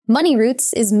Money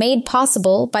Roots is made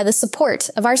possible by the support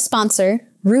of our sponsor,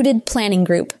 Rooted Planning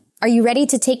Group. Are you ready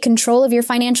to take control of your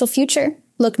financial future?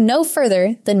 Look no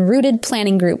further than Rooted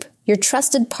Planning Group, your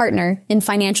trusted partner in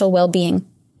financial well-being.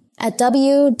 At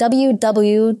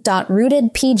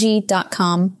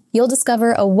www.rootedpg.com, you'll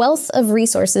discover a wealth of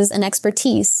resources and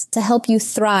expertise to help you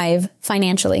thrive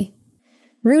financially.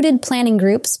 Rooted Planning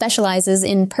Group specializes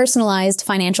in personalized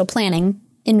financial planning,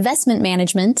 investment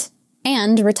management,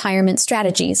 and retirement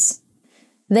strategies.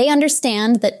 They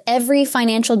understand that every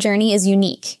financial journey is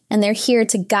unique, and they're here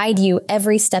to guide you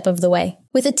every step of the way.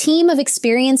 With a team of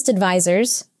experienced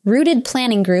advisors, Rooted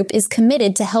Planning Group is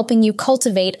committed to helping you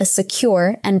cultivate a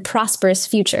secure and prosperous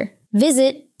future.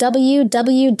 Visit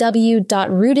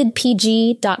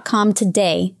www.rootedpg.com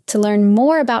today to learn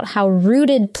more about how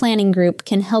Rooted Planning Group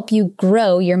can help you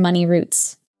grow your money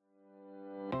roots.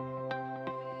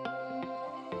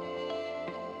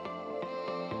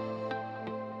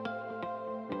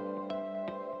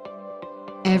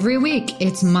 Every week,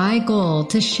 it's my goal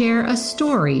to share a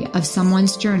story of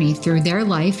someone's journey through their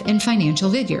life and financial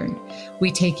vineyard.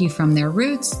 We take you from their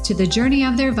roots to the journey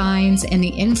of their vines and the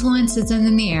influences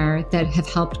in the air that have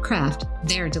helped craft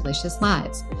their delicious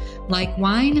lives. Like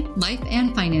wine, life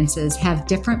and finances have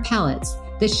different palates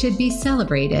that should be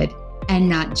celebrated and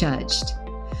not judged.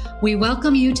 We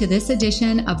welcome you to this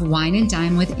edition of Wine and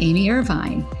Dime with Amy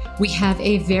Irvine. We have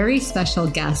a very special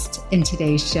guest in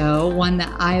today's show, one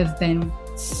that I have been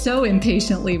so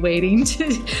impatiently waiting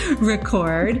to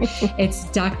record. It's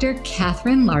Dr.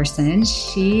 Catherine Larson.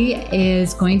 She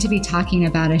is going to be talking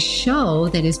about a show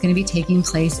that is going to be taking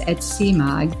place at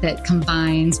CMOG that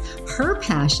combines her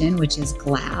passion, which is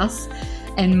glass,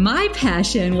 and my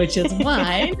passion, which is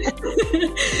wine.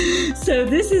 So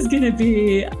this is going to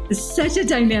be such a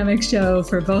dynamic show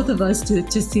for both of us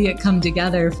to see it come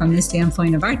together from the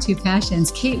standpoint of our two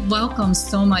passions. Kate, welcome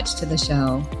so much to the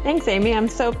show. Thanks, Amy. I'm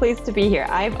so pleased to be here.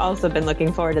 I've also been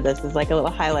looking forward to this as like a little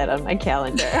highlight on my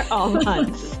calendar all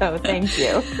month. So thank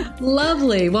you.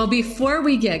 Lovely. Well, before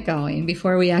we get going,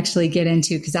 before we actually get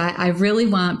into, because I really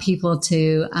want people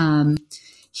to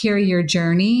hear your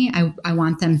journey. I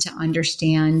want them to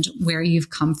understand where you've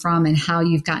come from and how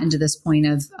you've gotten to this point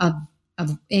of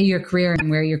your career and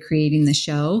where you're creating the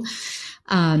show.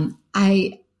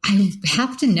 I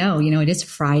have to know, it is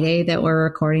Friday that we're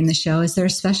recording the show. Is there a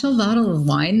special bottle of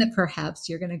wine that perhaps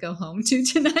you're going to go home to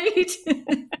tonight?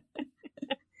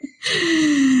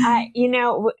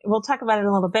 We'll talk about it in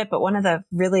a little bit, but one of the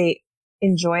really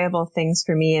enjoyable things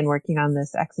for me in working on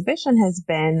this exhibition has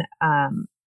been,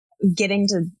 getting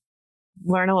to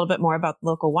learn a little bit more about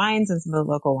local wines and some of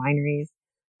the local wineries.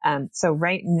 So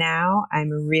right now I'm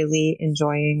really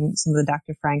enjoying some of the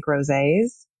Dr. Frank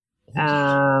rosés.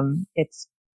 It's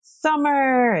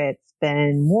summer. It's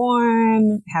been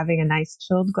warm. Having a nice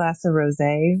chilled glass of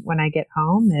rosé when I get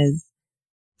home is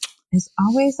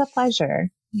always a pleasure.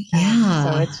 Yeah.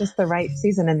 So it's just the right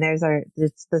season. And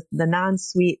it's the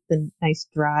non-sweet, the nice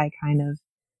dry kind of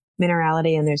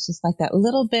minerality. And there's just like that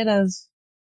little bit of,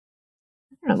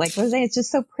 like rosé, it's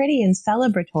just so pretty and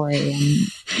celebratory, and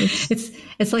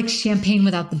it's like champagne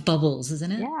without the bubbles,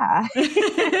 isn't it? Yeah.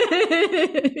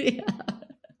 Yeah.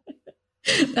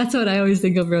 That's what I always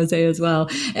think of rosé as well.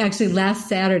 Actually, last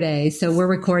Saturday, so we're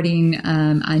recording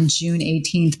on June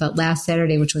 18th, but last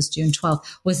Saturday, which was June 12th,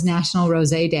 was National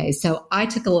Rosé Day. So I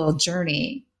took a little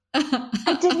journey.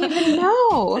 I didn't even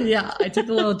know. Yeah, I took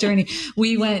a little journey.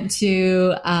 We went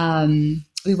to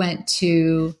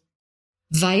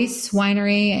Vice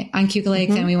Winery on Keuka Lake.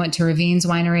 Then we went to Ravines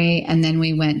Winery, and then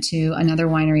we went to another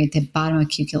winery at the bottom of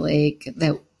Keuka Lake,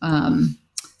 that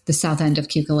the south end of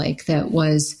Keuka Lake, that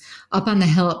was up on the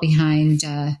hill up behind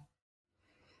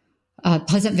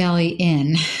Pleasant Valley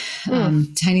Inn.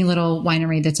 Tiny little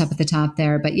winery that's up at the top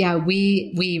there. But yeah,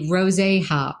 we rosé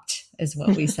hopped is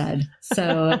what we said.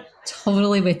 So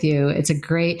totally with you. It's a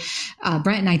great,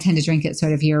 Brent and I tend to drink it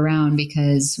sort of year round,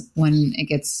 because when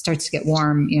it starts to get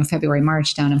warm, February,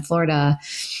 March down in Florida,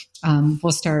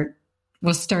 we'll start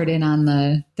in on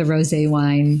the rosé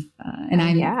wine. And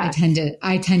I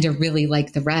tend to really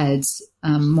like the reds,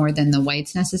 more than the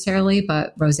whites necessarily,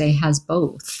 but rosé has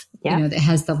both. Yeah. It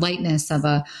has the lightness of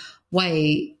a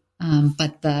white,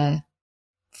 but the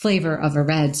flavor of a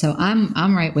red. So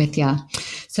I'm right with you.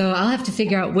 So I'll have to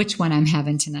figure out which one I'm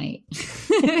having tonight.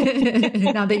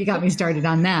 Now that you got me started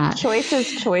on that.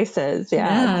 Choices.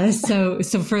 Yeah. So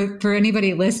for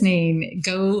anybody listening,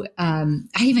 go, I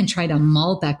even tried a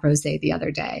Malbec rosé the other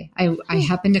day. I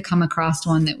happened to come across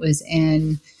one that was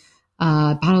in,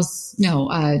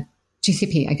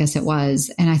 GCP, I guess it was.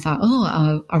 And I thought,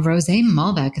 a rosé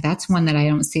Malbec, that's one that I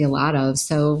don't see a lot of.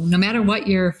 So no matter what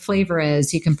your flavor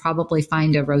is, you can probably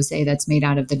find a rosé that's made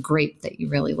out of the grape that you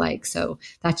really like. So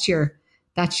that's your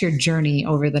journey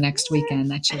over the next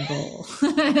weekend. That's your goal.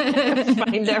 Find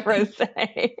a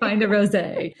rosé. Find a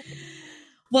rosé.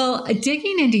 Well,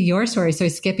 digging into your story, so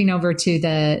skipping over to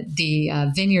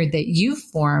the vineyard that you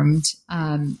formed,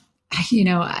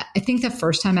 I think the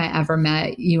first time I ever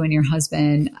met you and your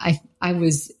husband, I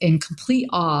was in complete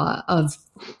awe of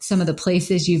some of the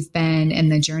places you've been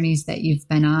and the journeys that you've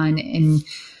been on in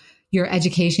your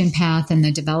education path and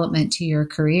the development to your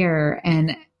career.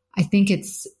 And I think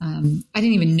it's, I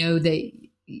didn't even know that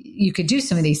you could do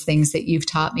some of these things that you've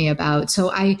taught me about.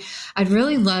 So I'd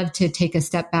really love to take a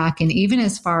step back, and even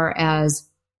as far as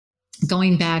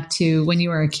going back to when you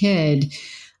were a kid,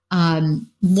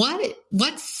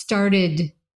 what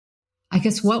started, I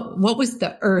guess, what was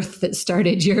the earth that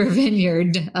started your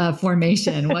vineyard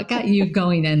formation? What got you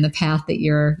going in the path that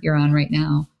you're on right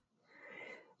now?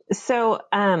 So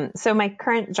my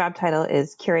current job title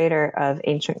is curator of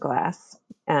ancient glass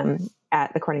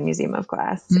at the Corning Museum of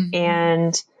Glass. Mm-hmm.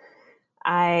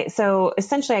 And so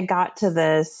essentially I got to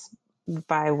this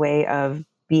by way of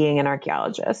being an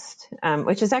archaeologist,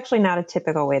 which is actually not a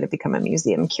typical way to become a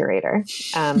museum curator.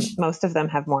 Most of them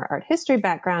have more art history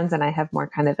backgrounds, and I have more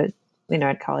kind of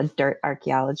I'd call it dirt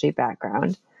archaeology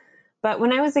background. But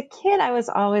when I was a kid, I was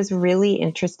always really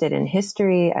interested in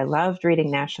history. I loved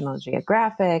reading National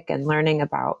Geographic and learning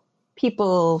about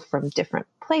people from different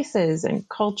places and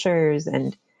cultures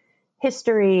and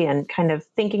history, and kind of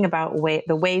thinking about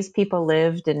the ways people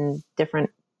lived in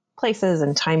different places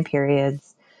and time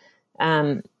periods.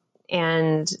 And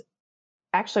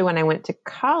actually, when I went to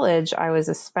college, I was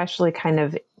especially kind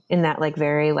of in that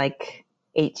very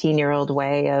 18-year-old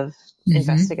way of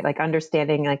investigating,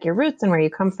 understanding your roots and where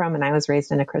you come from. And I was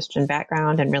raised in a Christian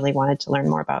background and really wanted to learn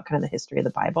more about kind of the history of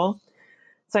the Bible.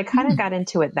 So I kind of got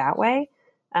into it that way.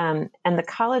 And the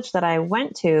college that I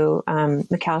went to,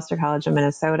 Macalester College in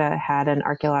Minnesota, had an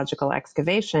archaeological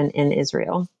excavation in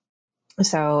Israel.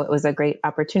 So it was a great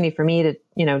opportunity for me to,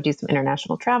 do some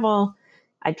international travel.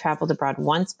 I traveled abroad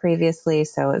once previously,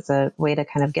 so it's a way to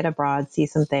kind of get abroad, see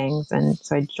some things. And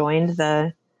so I joined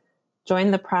the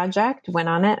project, went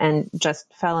on it, and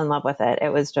just fell in love with it.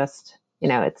 It was just, it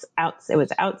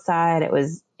was outside, it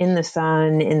was in the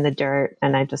sun, in the dirt,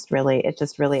 and it just really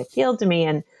appealed to me,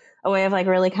 and a way of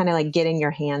really kind of getting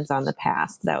your hands on the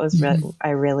past. That was I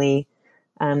really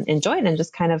enjoyed, and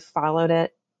just kind of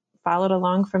followed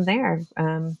along from there.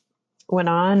 Went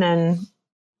on and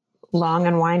long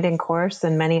and winding course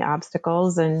and many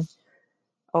obstacles and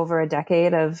over a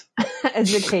decade of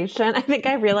education. I think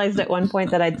I realized at one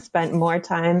point that I'd spent more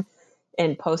time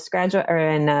in postgraduate or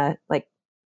in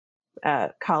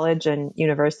college and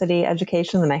university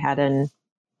education than I had in,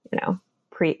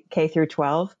 pre-K through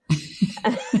 12.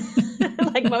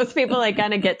 Like most people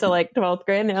kind of get to 12th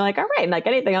grade and they're like, all right, and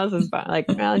anything else is fine.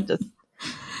 Just.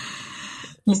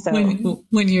 So.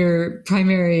 When your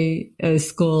primary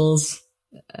schools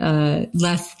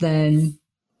less than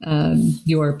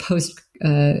your post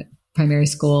primary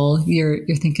school, you're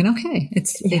thinking, okay,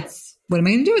 it's what am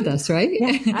I going to do with this, right?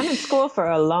 Yeah, I'm in school for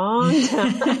a long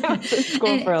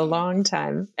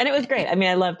time. And it was great. I mean,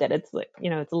 I loved it. It's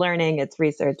it's learning, it's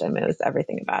research. I mean, it was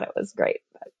everything about it was great.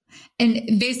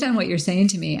 And based on what you're saying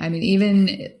to me, I mean,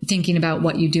 even thinking about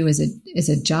what you do as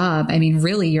a job, I mean,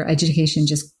 really your education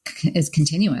just is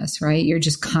continuous, right? You're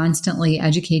just constantly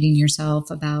educating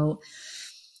yourself about,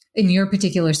 in your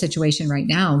particular situation right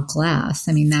now, glass.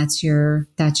 I mean, that's your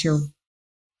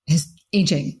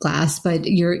ancient glass, but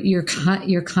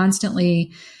you're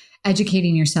constantly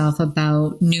educating yourself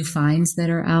about new finds that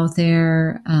are out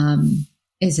there.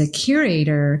 As a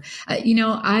curator,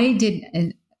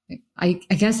 I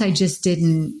guess I just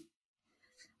didn't,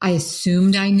 I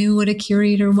assumed I knew what a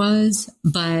curator was,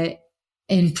 but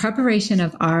in preparation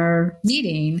of our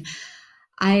meeting,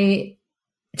 I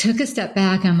took a step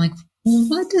back. I'm like, well,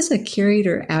 what does a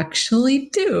curator actually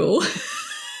do?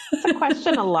 It's a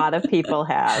question a lot of people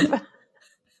have.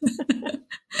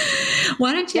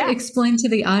 Why don't you explain to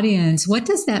the audience, what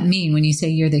does that mean when you say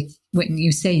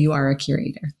you are a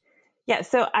curator? Yeah.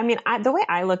 So, I mean, the way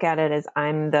I look at it is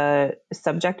I'm the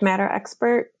subject matter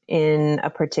expert in a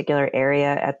particular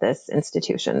area at this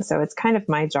institution. So it's kind of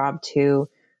my job to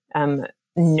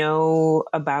know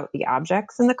about the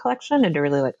objects in the collection and to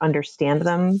really understand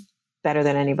them better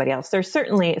than anybody else. There's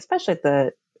certainly, especially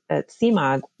at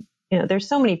CMOG, there's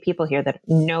so many people here that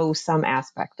know some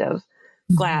aspect of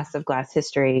glass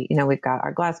history. We've got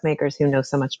our glass makers who know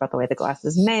so much about the way the glass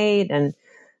is made. And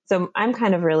so I'm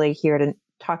kind of really here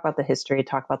talk about the history,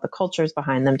 talk about the cultures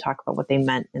behind them, talk about what they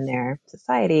meant in their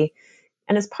society.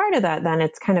 And as part of that, then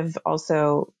it's kind of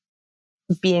also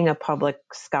being a public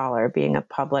scholar, being a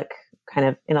public kind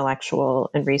of intellectual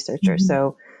and researcher. Mm-hmm.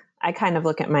 So I kind of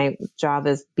look at my job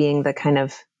as being the kind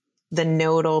of the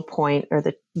nodal point or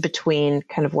the between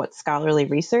kind of what scholarly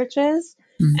research is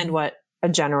mm-hmm. and what a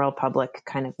general public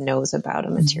kind of knows about a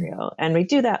material. And we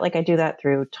do that, like I do that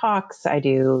through talks. I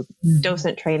do mm-hmm.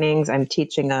 docent trainings. I'm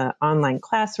teaching an online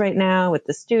class right now with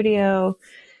the studio,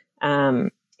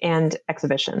 and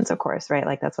exhibitions, of course, right?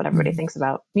 Like that's what everybody mm-hmm. thinks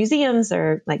about museums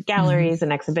or like galleries mm-hmm.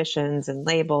 and exhibitions and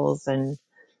labels and,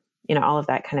 you know, all of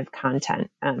that kind of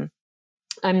content. I'm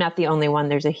not the only one.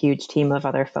 There's a huge team of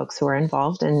other folks who are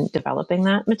involved in developing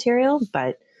that material,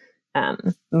 but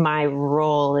my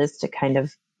role is to kind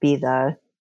of be the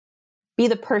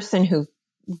person who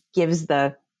gives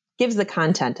the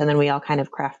content, and then we all kind of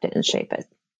craft it and shape it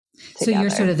together. So you're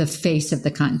sort of the face of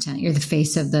the content. You're the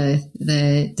face of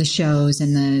the shows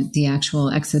and the actual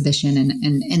exhibition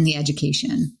and the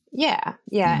education. Yeah.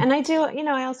 And I do, you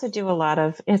know, I also do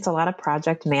it's a lot of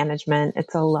project management.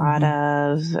 It's a lot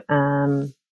mm-hmm.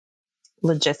 of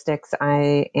logistics.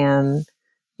 I am,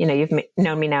 you know, you've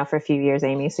known me now for a few years,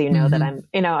 Amy, so you know mm-hmm. that I'm,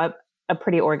 you know, a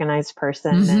pretty organized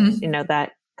person mm-hmm. and, you know,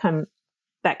 that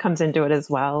comes into it as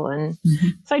well. And mm-hmm.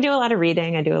 so I do a lot of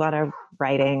reading. I do a lot of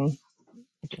writing.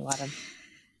 I do a lot of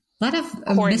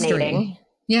coordinating. Mystery.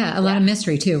 Yeah. A lot of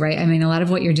mystery too, right? I mean, a lot of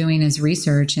what you're doing is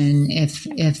research. And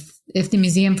if the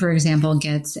museum, for example,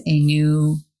 gets a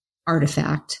new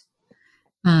artifact,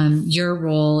 your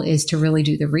role is to really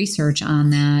do the research on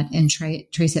that and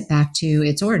trace it back to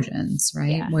its origins,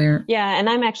 right? Yeah. And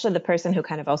I'm actually the person who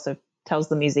kind of also tells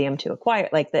the museum to acquire,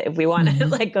 like that if we want mm-hmm. to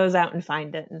like goes out and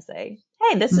find it and say,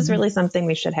 hey, this mm-hmm. is really something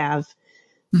we should have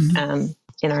mm-hmm.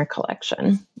 In our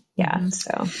collection. Yeah. Mm-hmm.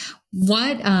 So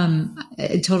what,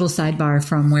 a total sidebar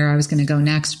from where I was going to go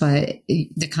next, but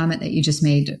the comment that you just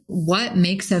made, what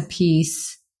makes a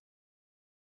piece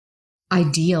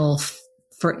ideal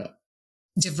for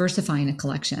diversifying a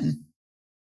collection?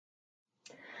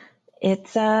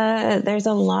 It's, there's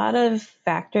a lot of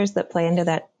factors that play into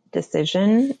that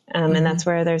decision. Mm-hmm. And that's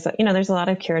where there's a lot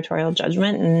of curatorial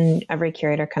judgment, and every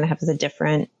curator kind of has a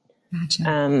different,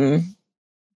 gotcha.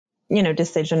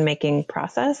 Decision-making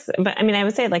process. But I mean, I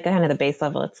would say like kind of the base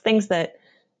level, it's things that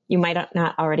you might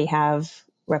not already have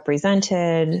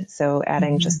represented. So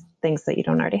adding mm-hmm. just things that you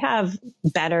don't already have.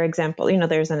 Better example,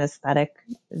 there's an aesthetic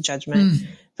judgment.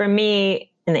 For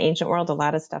me, in the ancient world, a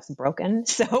lot of stuff's broken.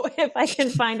 So if I can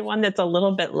find one that's a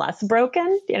little bit less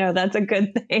broken, that's a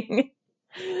good thing.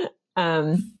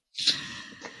 Or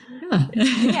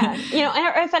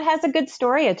if it has a good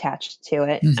story attached to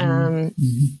it.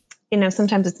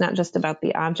 Sometimes it's not just about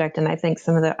the object. And I think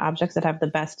some of the objects that have the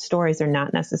best stories are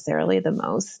not necessarily the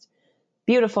most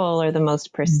beautiful or the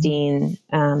most pristine.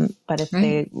 But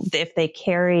if they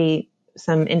carry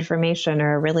some information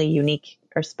or a really unique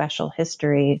or special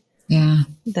history, then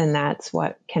that's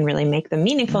what can really make them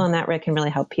meaningful. And that can really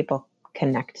help people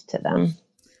connect to them.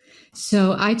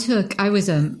 So I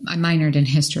minored in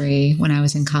history when I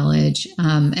was in college,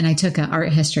 and I took an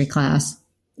art history class.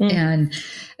 And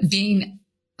being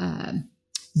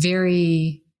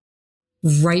very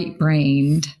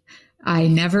right-brained, I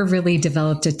never really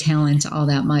developed a talent all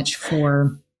that much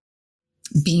for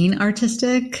being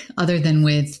artistic, other than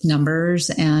with numbers,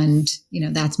 and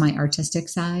that's my artistic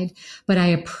side. But I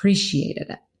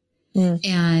appreciated it,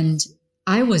 and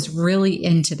I was really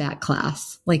into that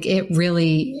class. Like it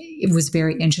was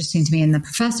very interesting to me. And the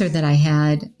professor that I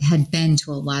had been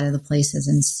to a lot of the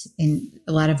places, and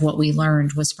a lot of what we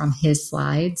learned was from his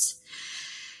slides.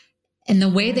 And the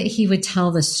way that he would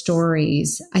tell the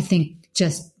stories, I think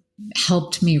just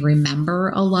helped me remember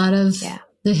a lot of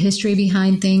the history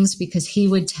behind things, because he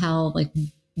would tell like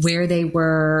where they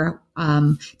were,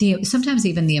 sometimes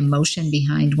even the emotion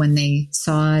behind when they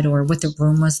saw it, or what the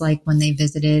room was like when they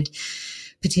visited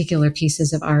particular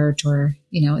pieces of art, or,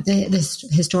 this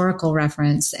historical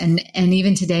reference. And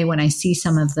even today, when I see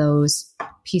some of those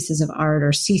pieces of art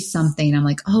or see something, I'm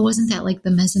like, oh, wasn't that like the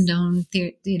Mezzondone,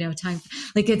 time?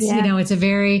 Like it's, it's a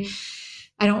very,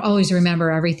 I don't always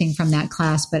remember everything from that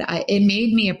class, but it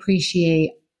made me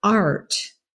appreciate art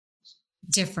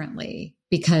differently,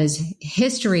 because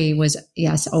history was,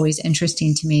 always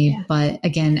interesting to me. Yeah. But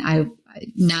again,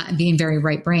 not being very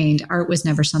right-brained, art was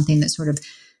never something that sort of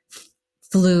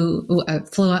flew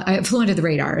under the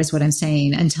radar, is what I'm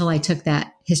saying, until I took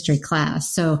that history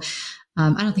class. So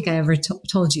I don't think I ever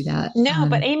told you that. No,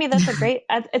 but Amy, that's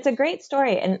it's a great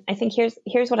story. And I think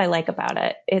here's what I like about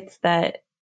it. It's that,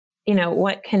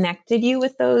 what connected you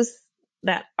with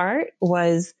that art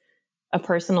was a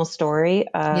personal story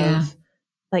of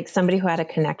like somebody who had a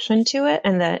connection to it.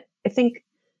 And that I think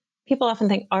people often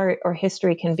think art or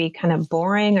history can be kind of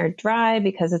boring or dry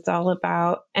because it's all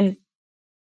about, and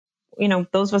you know,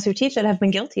 those of us who teach it have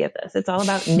been guilty of this. It's all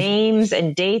about names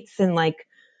and dates and like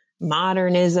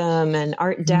modernism and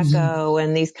Art Deco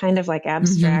and these kind of like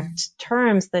abstract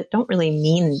terms that don't really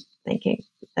mean thinking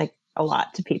like a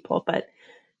lot to people. But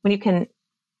when you can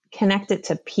connect it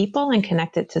to people and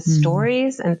connect it to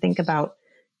stories and think about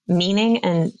meaning,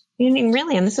 and I mean,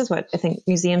 really, and this is what I think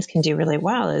museums can do really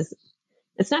well, is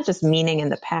it's not just meaning in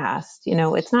the past. You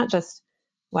know, it's not just,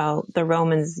 well, the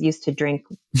Romans used to drink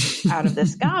out of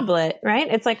this goblet, right?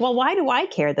 It's like, well, why do I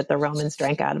care that the Romans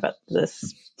drank out of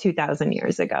this 2,000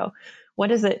 years ago? What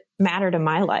does it matter to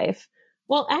my life?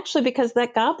 Well, actually, because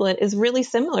that goblet is really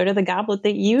similar to the goblet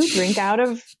that you drink out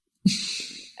of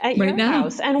at your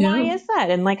house. And why is that?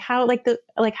 And like how,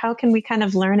 how can we kind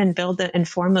of learn and build and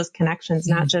form those connections,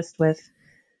 not just with,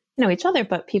 you know, each other,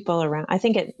 but people around? I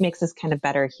think it makes us kind of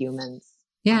better humans.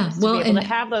 Yeah. Well, to be able to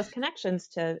have those connections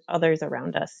to others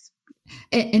around us.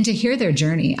 And to hear their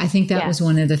journey. I think that was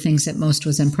one of the things that most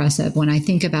was impressive. When I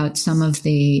think about some of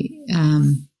the,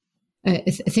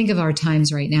 think of our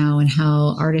times right now and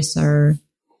how artists are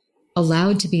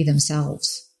allowed to be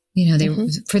themselves. You know, they,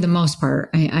 for the most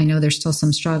part, I know there's still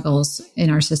some struggles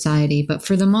in our society, but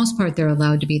for the most part, they're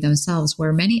allowed to be themselves,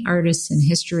 where many artists in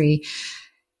history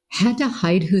had to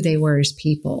hide who they were as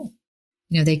people.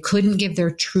 You know, they couldn't give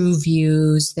their true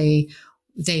views. They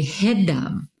hid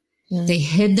them. They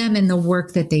hid them in the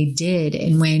work that they did.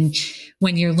 And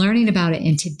when you're learning about it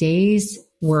in today's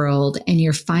world and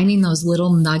you're finding those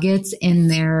little nuggets in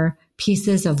their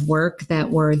pieces of work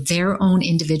that were their own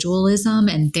individualism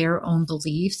and their own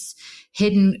beliefs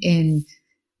hidden in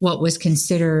what was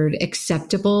considered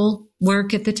acceptable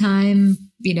work at the time,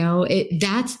 you know,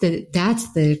 that's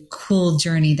the cool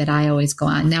journey that I always go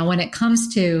on. Now, when it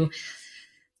comes to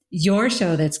your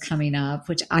show that's coming up,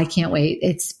 which I can't wait.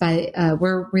 It's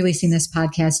we're releasing this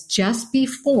podcast just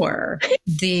before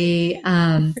the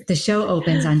show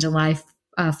opens on July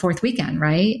 4th weekend,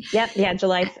 right? Yep.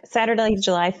 Yeah. Saturday,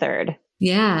 July 3rd.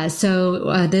 Yeah.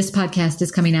 So this podcast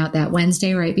is coming out that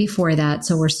Wednesday right before that.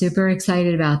 So we're super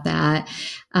excited about that.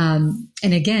 And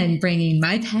again, bringing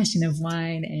my passion of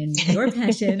wine and your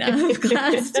passion of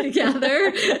glass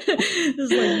together. It's like,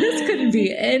 this couldn't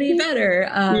be any better.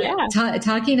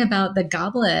 Talking about the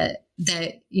goblet,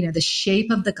 that, you know, the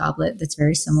shape of the goblet that's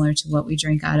very similar to what we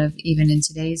drink out of even in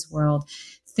today's world.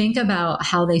 Think about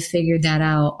how they figured that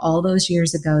out all those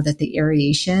years ago, that the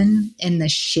aeration in the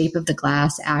shape of the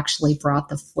glass actually brought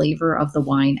the flavor of the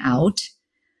wine out.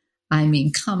 I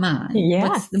mean, come on.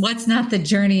 Yeah. What's not the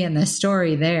journey and the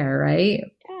story there, right?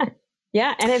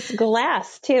 Yeah. And it's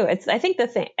glass too. I think the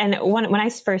thing, and when I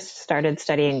first started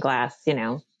studying glass, you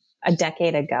know, a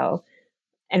decade ago,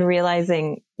 and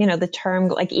realizing, you know, the term,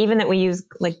 like even that we use,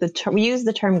 like we use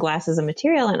the term glass as a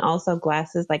material, and also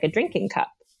glass is like a drinking cup.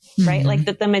 Right? Like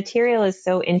that the material is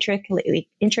so intricately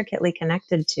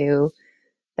connected to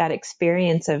that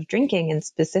experience of drinking, and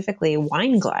specifically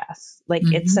wine glass. Like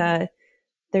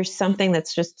there's something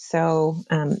that's just so,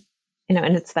 you know,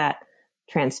 and it's that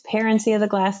transparency of the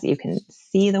glass that you can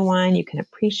see the wine, you can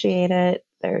appreciate it.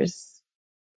 There's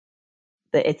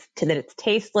that it's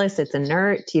tasteless, it's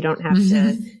inert. You don't have to,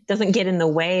 it doesn't get in the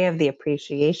way of the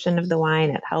appreciation of the wine.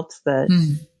 It helps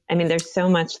I mean, there's so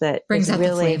much that brings out the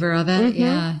flavor of it.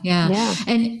 Yeah.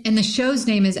 And the show's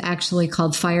name is actually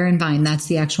called Fire and Vine. That's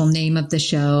the actual name of the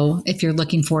show, if you're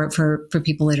looking for it for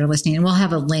people that are listening. And we'll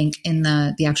have a link in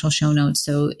the actual show notes.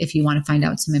 So if you want to find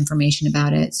out some information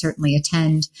about it, certainly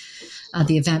attend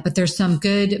the event. But there's some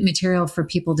good material for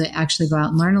people to actually go out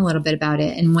and learn a little bit about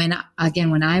it. And when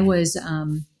I was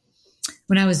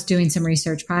doing some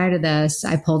research prior to this,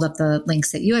 I pulled up the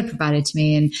links that you had provided to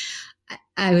me, and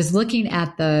I was looking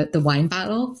at the wine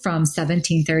bottle from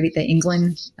 1730, the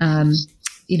England,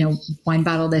 wine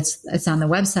bottle that's on the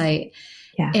website,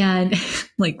 and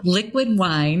like liquid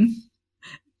wine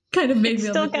kind of made me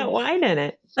still got wine in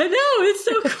it. I know, it's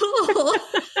so cool.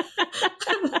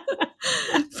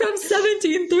 From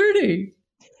 1730.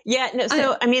 Yeah. No,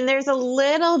 so, I mean, there's a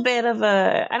little bit of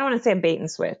I don't want to say a bait and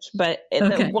switch, but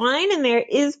the wine in there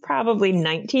is probably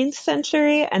 19th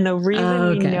century. And the reason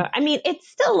we know, I mean, it's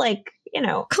still like, you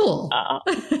know, cool.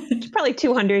 It's probably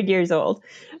 200 years old,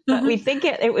 but we think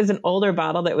it was an older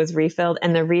bottle that was refilled.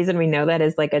 And the reason we know that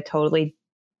is like a totally,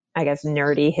 I guess,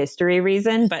 nerdy history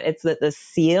reason, but it's that the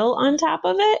seal on top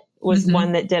of it was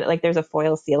one that did it. Like there's a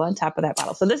foil seal on top of that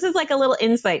bottle. So this is like a little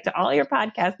insight to all your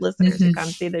podcast listeners who come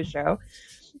see the show.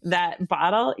 That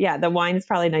bottle, the wine is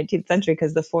probably 19th century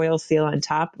because the foil seal on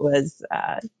top was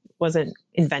wasn't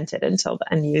invented until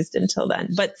then, used until then.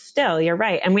 But still, you're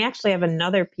right. And we actually have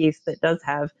another piece that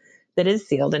is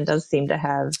sealed and does seem to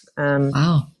have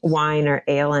wine or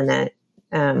ale in it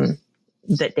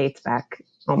that dates back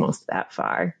almost that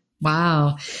far.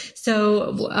 Wow.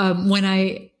 So what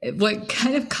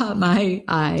kind of caught my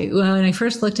eye when I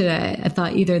first looked at it, I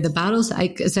thought either the bottles, so I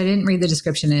didn't read the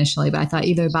description initially, but I thought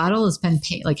either bottle has been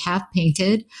like half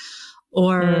painted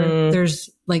or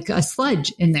there's like a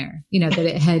sludge in there, that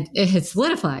it had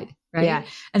solidified. Right. Yeah.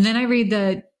 And then I read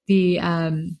the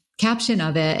caption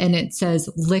of it and it says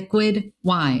liquid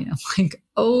wine. I'm like,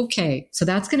 okay, so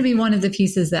that's going to be one of the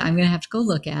pieces that I'm going to have to go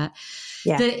look at.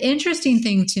 Yeah. The interesting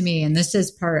thing to me, and this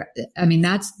is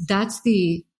that's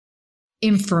the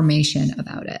information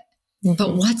about it,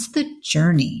 but what's the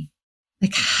journey?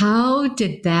 Like, how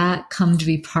did that come to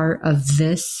be part of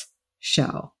this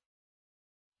show?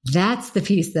 That's the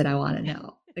piece that I want to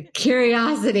know. The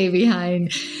curiosity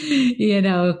behind,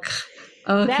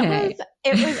 okay.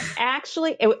 It was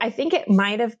actually, I think it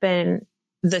might have been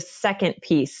the second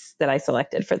piece that I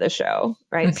selected for the show,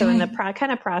 right? Okay. So in the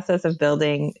kind of process of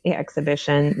building the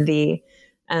exhibition, the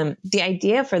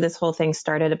idea for this whole thing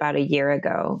started about a year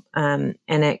ago. And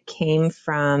it came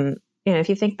from, if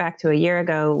you think back to a year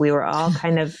ago, we were all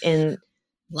kind of in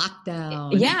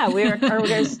lockdown. Yeah, we were going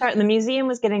to start. The museum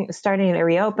was starting to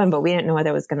reopen, but we didn't know what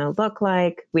it was going to look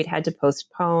like. We'd had to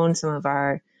postpone some of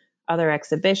our other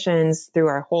exhibitions, threw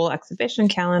our whole exhibition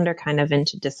calendar kind of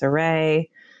into disarray.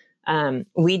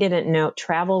 We didn't know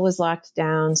travel was locked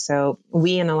down. So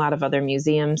we and a lot of other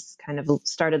museums kind of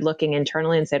started looking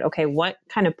internally and said, okay, what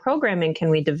kind of programming can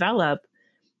we develop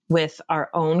with our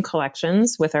own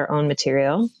collections, with our own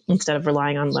material, instead of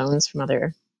relying on loans from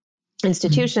other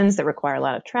institutions that require a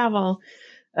lot of travel?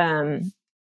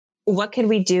 What could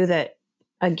we do that,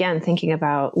 again, thinking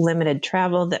about limited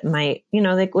travel that might,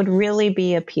 that would really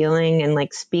be appealing and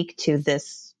like speak to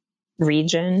this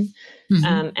region.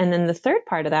 And then the third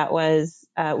part of that was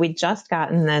we'd just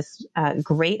gotten this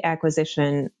great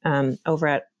acquisition over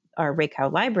at our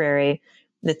Rakow Library.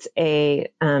 That's a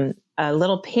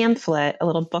little pamphlet, a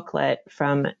little booklet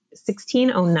from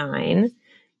 1609.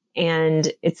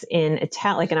 And it's in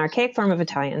like an archaic form of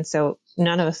Italian. So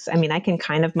none of us, I can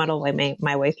kind of muddle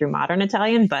my way through modern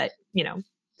Italian, but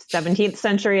 17th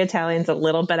century Italian's a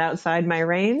little bit outside my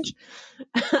range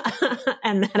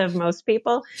and that of most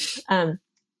people.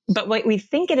 But what we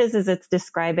think it is it's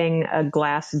describing a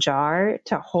glass jar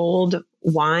to hold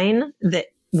wine that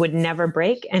would never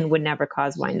break and would never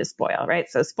cause wine to spoil, right?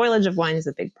 So spoilage of wine is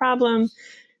a big problem.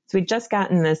 So we'd just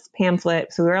gotten this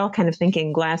pamphlet. So we were all kind of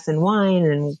thinking glass and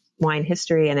wine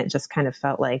history. And it just kind of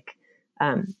felt like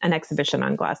an exhibition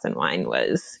on glass and wine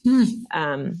was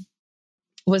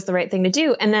the right thing to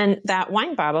do. And then that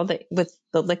wine bottle with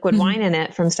the liquid wine in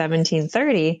it from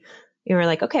 1730, you were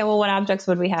like, okay, well, what objects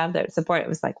would we have that support it? It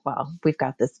was like, well, we've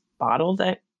got this bottle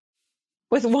that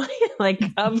with wine, like,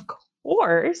 of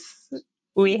course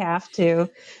we have to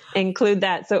include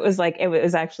that. So it was like, it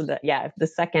was actually the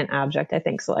second object I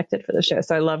think selected for the show.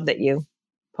 So I love that you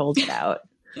pulled it out.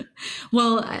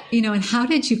 Well, and how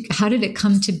did it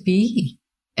come to be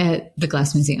at the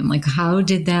Glass Museum? Like,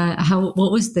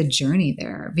 what was the journey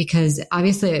there? Because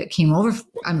obviously it came over,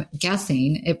 I'm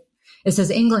guessing it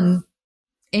says England.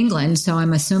 So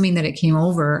I'm assuming that it came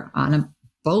over on a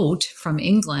boat from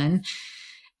England.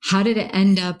 How did it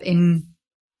end up in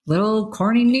little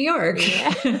Corning, New York?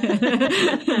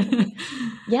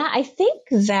 Yeah, I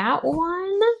think that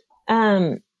one,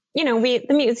 the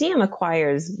museum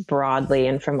acquires broadly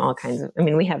and from all kinds of,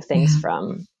 we have things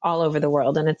from all over the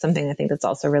world. And it's something I think that's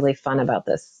also really fun about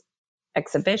this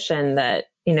exhibition that,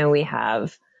 we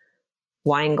have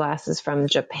wine glasses from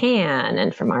Japan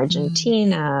and from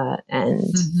Argentina and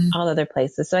all other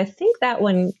places. So I think that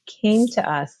one came to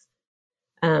us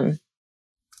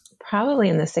probably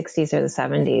in the 60s or the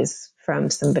 70s from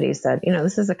somebody who said,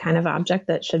 this is a kind of object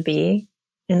that should be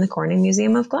in the Corning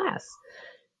Museum of Glass.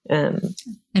 And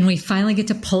we finally get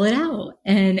to pull it out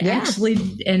and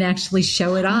actually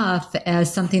show it off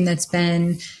as something that's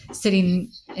been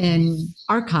sitting in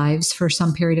archives for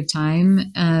some period of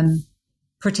time,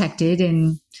 protected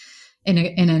in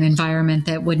an environment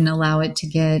that wouldn't allow it to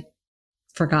get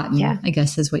forgotten, I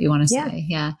guess is what you want to say.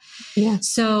 Yeah.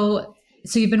 So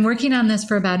you've been working on this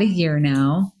for about a year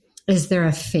now. Is there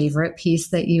a favorite piece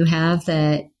that you have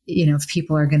that, if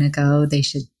people are going to go, they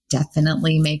should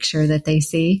definitely make sure that they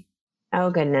see? Oh,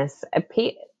 goodness.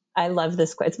 I love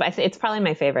this question. It's probably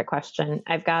my favorite question.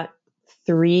 I've got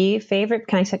 3 favorite.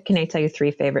 Can I tell you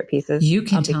 3 favorite pieces? You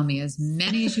can tell me as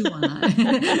many as you want.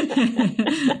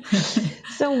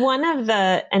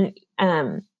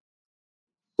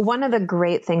 one of the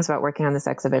great things about working on this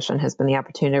exhibition has been the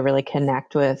opportunity to really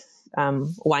connect with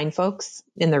wine folks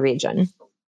in the region.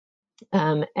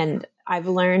 And I've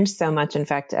learned so much. In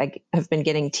fact, I have been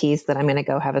getting teased that I'm going to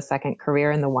go have a second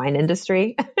career in the wine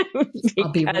industry.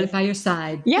 I'll be right by your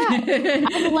side. Yeah.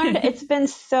 I've learned it's been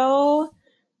so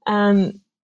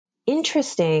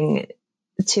interesting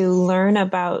to learn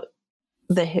about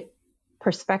the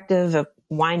perspective of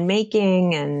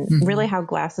winemaking and really how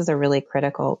glass is a really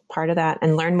critical part of that,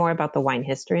 and learn more about the wine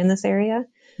history in this area.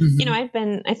 You know, I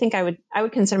think I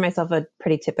would consider myself a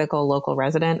pretty typical local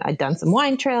resident. I'd done some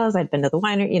wine trails. I'd been to the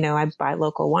winery, you know, I buy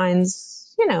local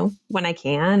wines, you know, when I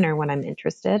can, or when I'm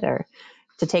interested, or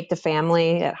to take the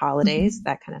family at holidays,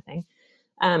 that kind of thing.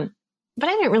 But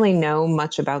I didn't really know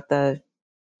much about the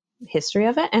history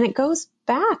of it. And it goes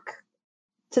back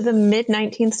to the mid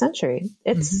 19th century.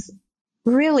 It's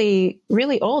really,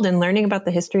 really old, and learning about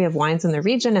the history of wines in the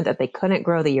region, and that they couldn't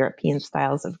grow the European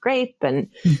styles of grape, and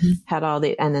had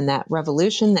and then that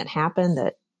revolution that happened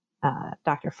that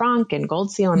Dr. Frank and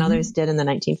Gold Seal and others did in the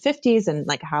 1950s, and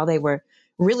like how they were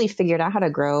really figured out how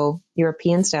to grow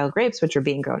European style grapes, which were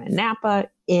being grown in Napa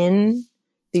in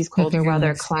these colder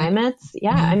weather climates.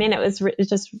 Yeah. I mean, it's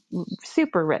just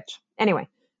super rich. Anyway,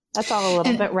 that's all a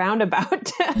little bit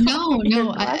roundabout. No,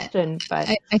 question, but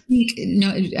I think,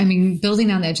 I mean,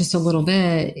 building on that just a little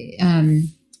bit,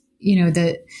 you know,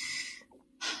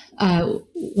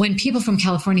 when people from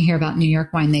California hear about New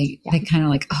York wine, they kind of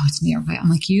like, oh, it's New York wine. I'm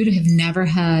like, you'd have never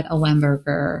had a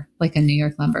Lemberger, like a New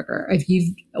York Lemberger,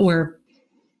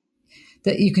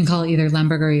 that you can call it either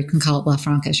Lemberger or you can call it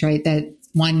Blaufränkisch, right? That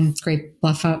one grape,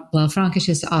 Blaufränkisch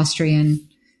is Austrian,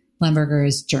 Lemberger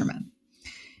is German.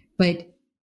 But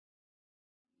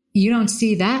you don't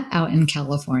see that out in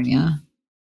California.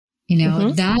 You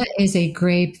know, that is a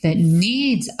grape that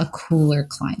needs a cooler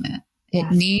climate.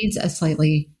 It needs a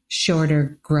slightly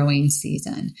shorter growing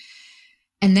season.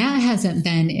 And that hasn't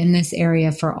been in this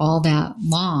area for all that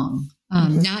long,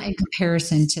 not in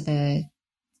comparison to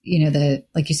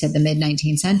like you said, the mid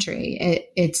 19th century.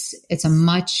 It's a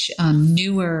much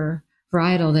newer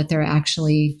varietal that they're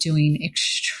actually doing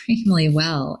extremely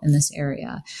well in this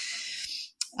area.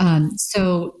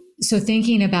 So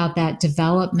thinking about that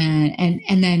development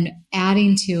and then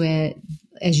adding to it,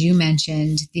 as you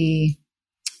mentioned, the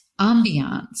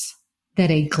ambiance that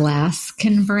a glass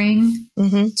can bring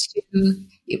to,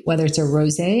 whether it's a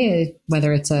rosé,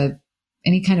 whether it's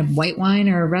any kind of white wine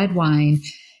or a red wine.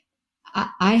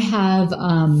 I have,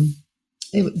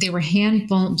 they were hand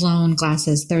blown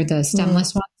glasses. They're the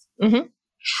stemless ones,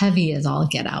 heavy as all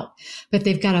get out, but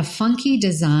they've got a funky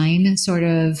design sort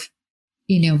of,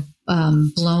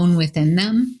 blown within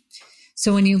them.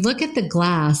 So when you look at the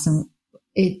glass, and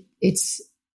it's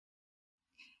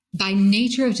by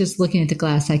nature of just looking at the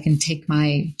glass, I can take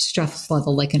my stress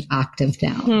level like an octave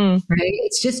down, right?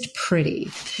 It's just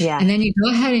pretty. Yeah. And then you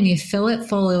go ahead and you fill it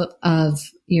full of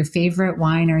your favorite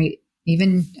wine or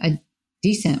even a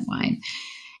decent wine.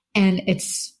 And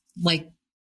it's like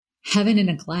heaven in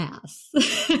a glass.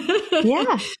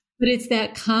 Yeah. But it's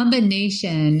that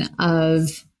combination of,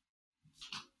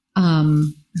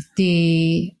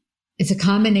 it's a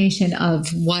combination of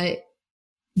what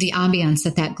the ambiance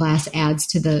that glass adds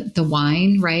to the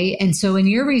wine, right? And so in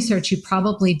your research, you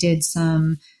probably did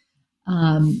some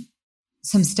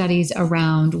studies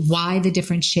around why the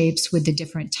different shapes with the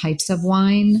different types of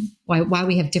wine, why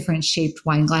we have different shaped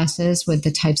wine glasses with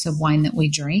the types of wine that we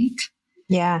drink.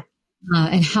 Yeah.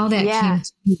 And how that came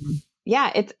to be.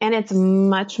 Yeah. It's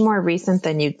much more recent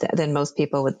than most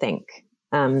people would think.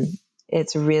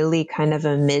 It's really kind of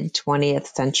a mid 20th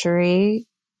century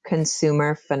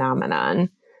consumer phenomenon.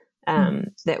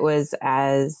 That was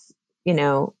kind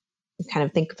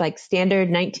of think of like standard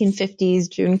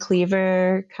 1950s June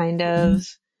Cleaver kind of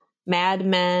Mad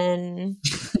Men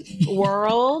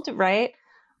world, right?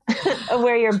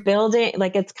 Where you're building,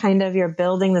 like it's kind of, you're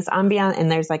building this ambient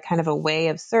and there's like kind of a way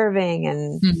of serving.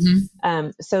 And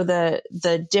so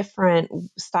the different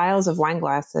styles of wine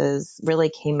glasses really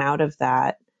came out of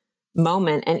that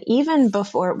moment. And even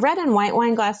before, red and white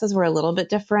wine glasses were a little bit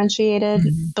differentiated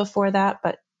before that,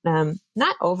 but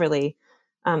not overly.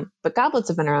 But goblets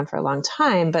have been around for a long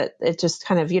time, but it just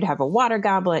kind of, you'd have a water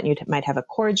goblet and you might have a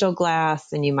cordial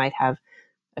glass and you might have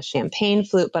a champagne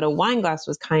flute, but a wine glass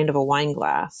was kind of a wine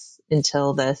glass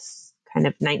until this kind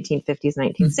of 1950s,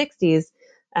 1960s,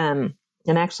 and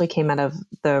actually came out of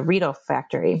the Riedel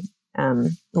factory,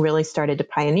 really started to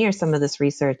pioneer some of this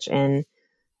research in,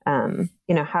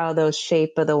 how those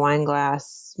shape of the wine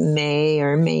glass may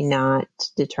or may not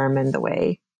determine the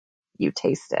way you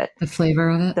taste it. The flavor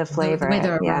of it? The flavor.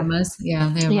 The aromas. Yeah.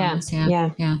 The aromas.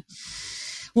 Yeah.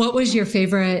 What was your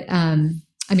favorite?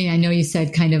 I mean, I know you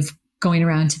said kind of going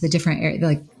around to the different area,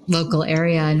 like local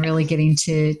area, and really getting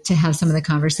to have some of the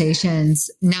conversations.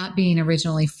 Not being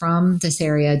originally from this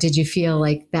area, did you feel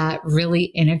like that really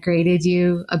integrated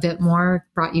you a bit more,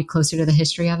 brought you closer to the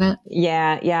history of it?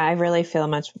 Yeah. I really feel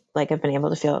much like I've been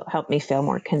able to help me feel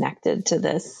more connected to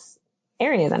this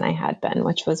area than I had been,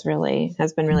 which has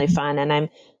been really fun. And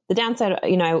the downside,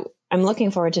 I'm looking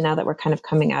forward to, now that we're kind of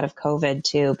coming out of COVID,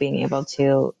 to being able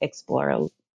to explore a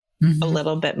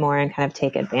little bit more and kind of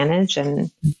take advantage and,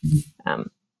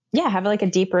 have like a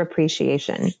deeper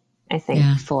appreciation, I think,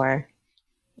 for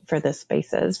the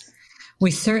spaces.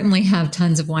 We certainly have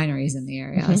tons of wineries in the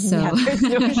area. So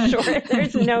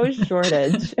there's no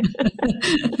shortage.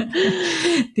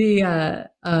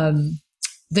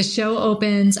 The show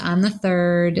opens on the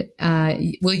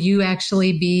 3rd. Will you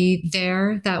actually be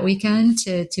there that weekend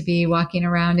to be walking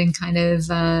around and kind of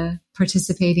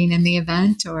participating in the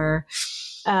event, or?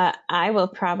 I will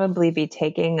probably be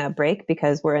taking a break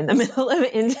because we're in the middle of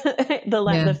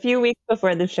the few weeks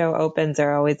before the show opens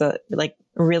are always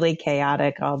really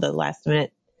chaotic. All the last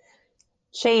minute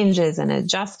changes and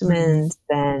adjustments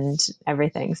and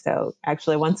everything. So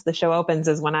actually, once the show opens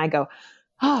is when I go,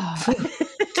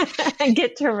 I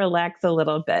get to relax a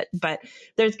little bit. But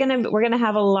we're gonna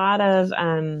have a lot of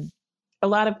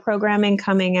programming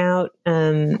coming out.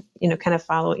 You can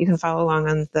follow along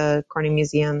on the Corning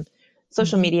Museum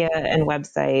social media and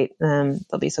website. There'll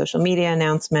be social media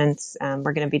announcements.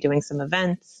 We're going to be doing some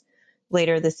events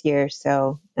later this year.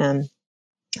 So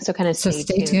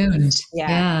stay tuned.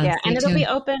 Yeah. And it'll be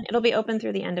open. It'll be open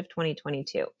through the end of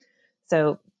 2022.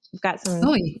 So we've got some.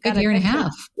 Oh, a year and a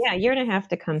half. Yeah, a year and a half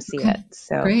to come see it.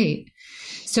 So great.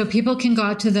 So people can go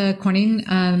out to the Corning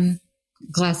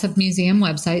Glass Museum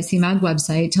website, CMOG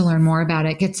website, to learn more about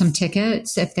it. Get some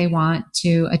tickets if they want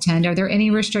to attend. Are there any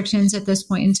restrictions at this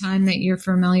point in time that you're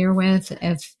familiar with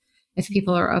if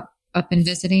people are up and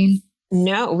visiting?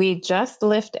 No, we just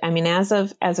lift. I mean, as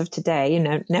of today,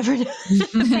 never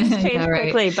things change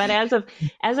quickly. But as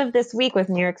of this week, with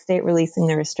New York State releasing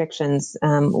the restrictions,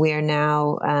 we are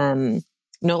now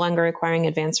no longer requiring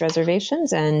advanced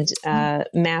reservations and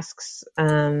masks.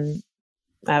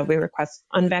 We request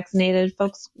unvaccinated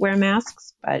folks wear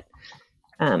masks, but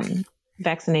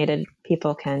vaccinated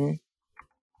people can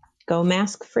go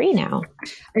mask free now.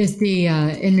 Is the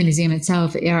in the museum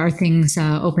itself, are things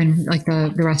open, like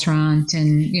the restaurant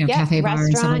and cafe bar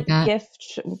and stuff like that?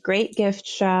 Great gift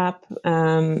shop,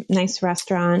 nice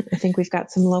restaurant. I think we've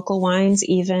got some local wines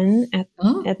even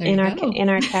in our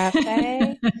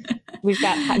cafe. We've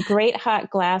got great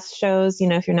hot glass shows.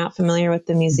 If you're not familiar with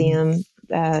the museum,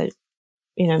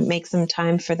 make some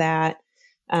time for that,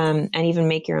 and even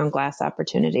make your own glass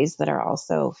opportunities that are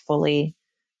also fully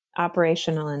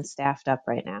operational and staffed up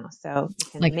right now. So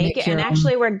you can make it. And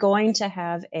actually, we're going to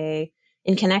have in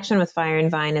connection with Fire and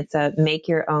Vine, it's a make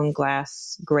your own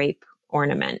glass grape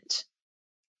ornament.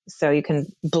 So you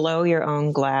can blow your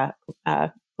own glass,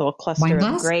 little cluster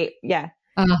of grape. Yeah.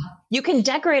 You can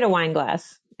decorate a wine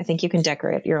glass. I think you can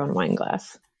decorate your own wine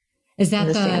glass. Is that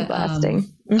the sandblasting?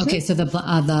 Okay, so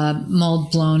the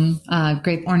mold blown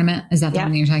grape ornament, is that the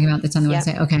one that you're talking about that's on the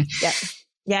website? Okay.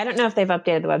 Yeah, I don't know if they've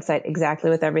updated the website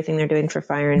exactly with everything they're doing for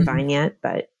Fire and Vine yet,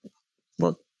 but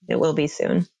it will be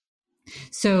soon.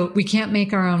 So we can't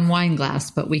make our own wine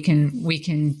glass, but we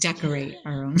can decorate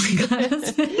our own wine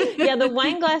glass. Yeah, the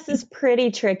wine glass is pretty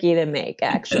tricky to make,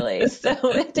 actually. So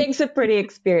it takes a pretty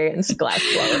experienced glass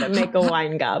blower to make a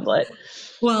wine goblet.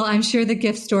 Well, I'm sure the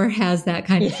gift store has that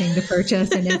kind of thing to purchase.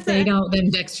 And if they don't,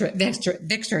 then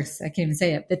Victrix, I can't even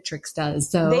say it, Victrix does.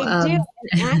 So they do.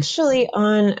 And actually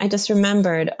I just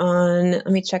remembered let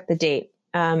me check the date,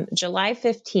 July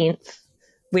 15th,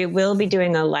 we will be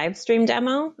doing a live stream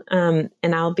demo, and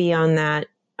I'll be on that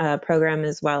program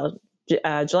as well.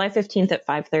 July 15th at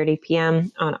 5:30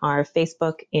 p.m. on our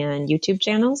Facebook and YouTube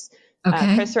channels.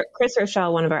 Okay. Chris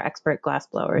Rochelle, one of our expert glass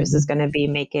blowers, is going to be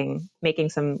making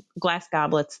some glass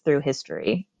goblets through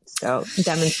history. So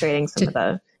demonstrating some of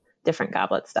the different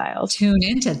goblet styles. Tune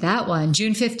into that one.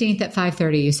 June 15th at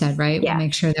 5:30, you said, right? Yeah. We'll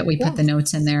make sure that we put the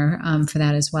notes in there for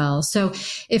that as well. So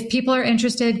if people are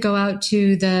interested, go out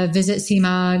to the Visit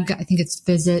CMOG, I think it's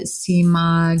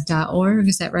visitcmog.org,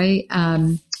 is that right?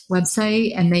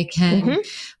 Website, and they can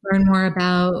learn more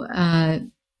about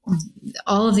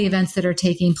all of the events that are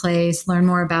taking place, learn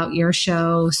more about your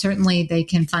show. Certainly they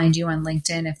can find you on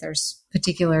LinkedIn if there's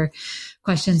particular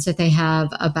questions that they have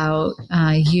about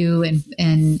you and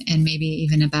maybe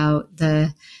even about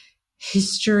the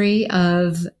history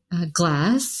of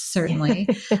glass, certainly.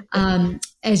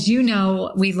 As you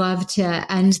know, we love to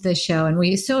end the show, and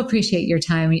we so appreciate your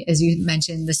time. As you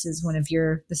mentioned, this is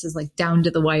like down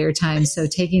to the wire time. So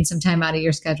taking some time out of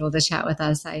your schedule to chat with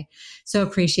us, I so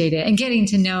appreciate it. And getting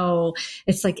to know,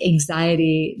 it's like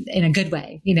anxiety in a good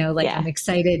way, I'm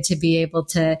excited to be able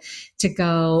to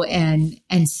go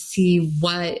and see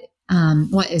what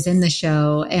is in the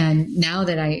show. And now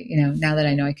that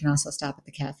I know I can also stop at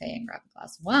the cafe and grab a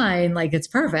glass of wine, like it's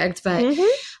perfect. But,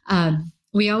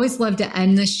 we always love to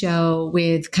end the show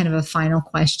with kind of a final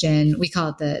question. We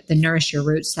call it the Nourish Your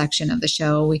Roots section of the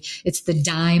show. It's the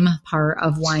dime part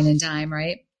of Wine and Dime,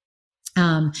 right?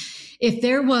 If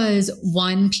there was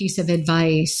one piece of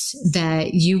advice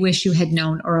that you wish you had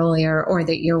known earlier, or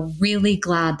that you're really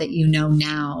glad that you know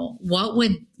now, what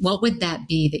would that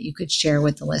be that you could share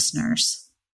with the listeners?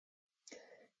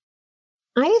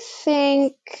 I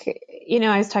think,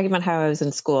 I was talking about how I was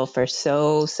in school for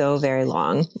so very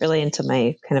long, really into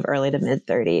my kind of early to mid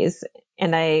 30s.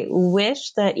 And I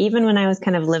wish that even when I was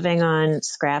kind of living on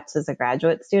scraps as a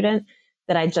graduate student,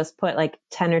 that I just put like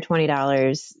 $10 or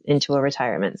 $20 into a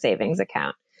retirement savings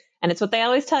account. And it's what they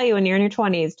always tell you when you're in your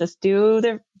 20s, just do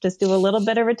a little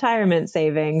bit of retirement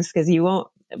savings, because you won't.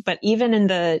 But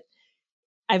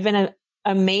I've been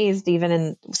amazed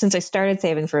since I started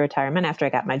saving for retirement after I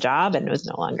got my job and was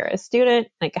no longer a student,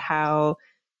 like how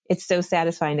it's so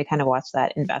satisfying to kind of watch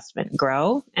that investment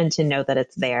grow and to know that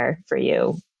it's there for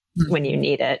you when you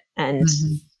need it. And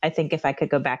I think if I could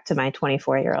go back to my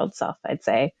 24-year-old self, I'd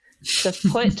say, just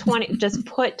put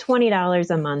 $20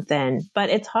 a month in. But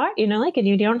it's hard, and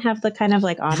you don't have the kind of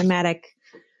like automatic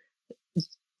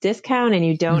discount, and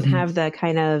you don't have the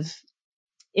kind of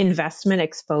investment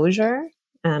exposure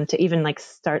to even like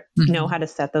start know how to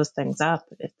set those things up.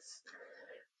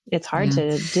 It's hard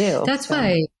to do. That's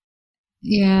why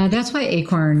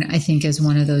Acorn, I think, is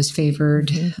one of those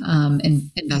favored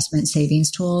investment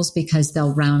savings tools, because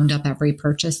they'll round up every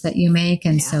purchase that you make.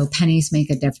 And so pennies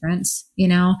make a difference,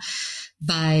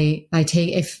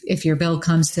 if your bill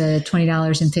comes to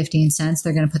 $20.15,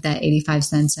 they're going to put that 85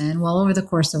 cents in. Well, over the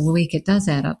course of a week, it does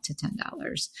add up to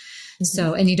 $10.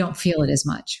 So, and you don't feel it as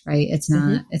much, right? It's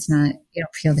not, you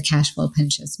don't feel the cash flow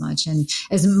pinch as much. And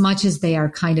as much as they are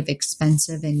kind of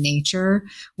expensive in nature,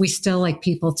 we still like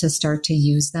people to start to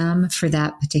use them for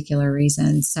that particular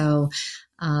reason. So,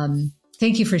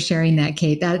 thank you for sharing that,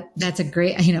 Kate. That's a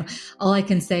great, all I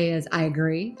can say is I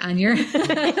agree on your,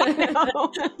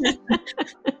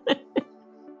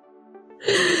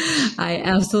 I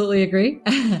absolutely agree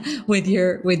with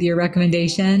your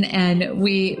recommendation. And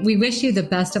we wish you the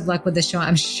best of luck with the show.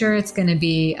 I'm sure it's going to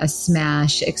be a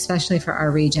smash, especially for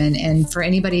our region. And for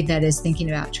anybody that is thinking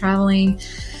about traveling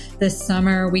this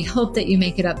summer, we hope that you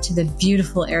make it up to the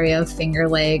beautiful area of Finger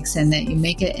Lakes, and that you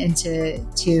make it into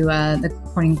the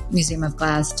Corning Museum of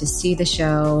Glass to see the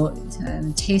show,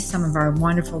 to taste some of our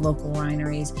wonderful local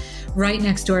wineries. Right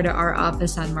next door to our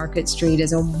office on Market Street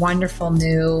is a wonderful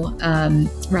new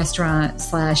restaurant /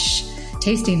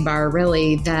 tasting bar,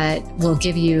 really, that will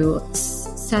give you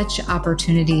such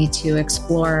opportunity to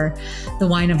explore the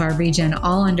wine of our region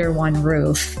all under one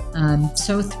roof.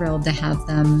 So thrilled to have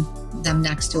them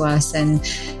next to us and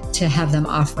to have them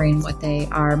offering what they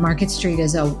are. Market Street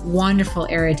is a wonderful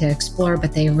area to explore,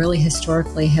 but they really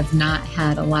historically have not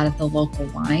had a lot of the local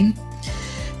wine.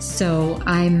 So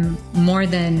I'm more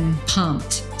than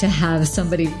pumped to have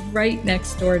somebody right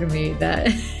next door to me that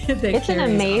it's an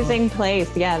amazing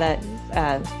place. Yeah, that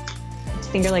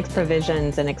Finger Lakes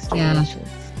Provisions and Exchange. Yeah.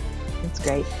 It's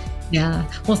great. Yeah.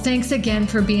 Well, thanks again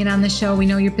for being on the show. We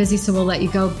know you're busy, so we'll let you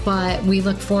go, but we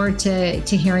look forward to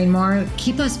hearing more.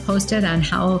 Keep us posted on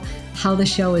how the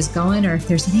show is going, or if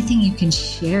there's anything you can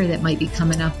share that might be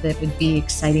coming up that would be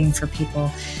exciting for people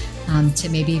to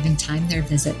maybe even time their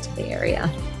visit to the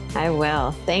area. I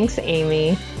will. Thanks,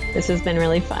 Amy. This has been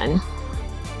really fun.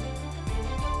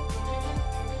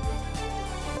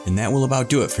 And that will about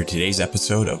do it for today's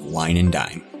episode of Wine and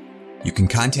Dime. You can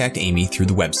contact Amy through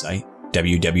the website,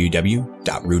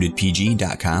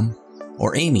 www.rootedpg.com,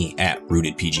 or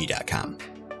amy@rootedpg.com.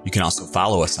 You can also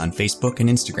follow us on Facebook and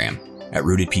Instagram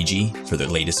 @rootedpg for the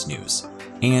latest news.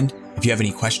 And if you have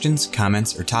any questions,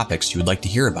 comments, or topics you would like to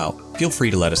hear about, feel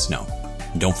free to let us know.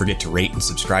 And don't forget to rate and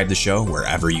subscribe the show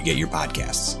wherever you get your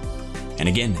podcasts. And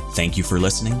again, thank you for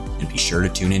listening, and be sure to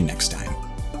tune in next time.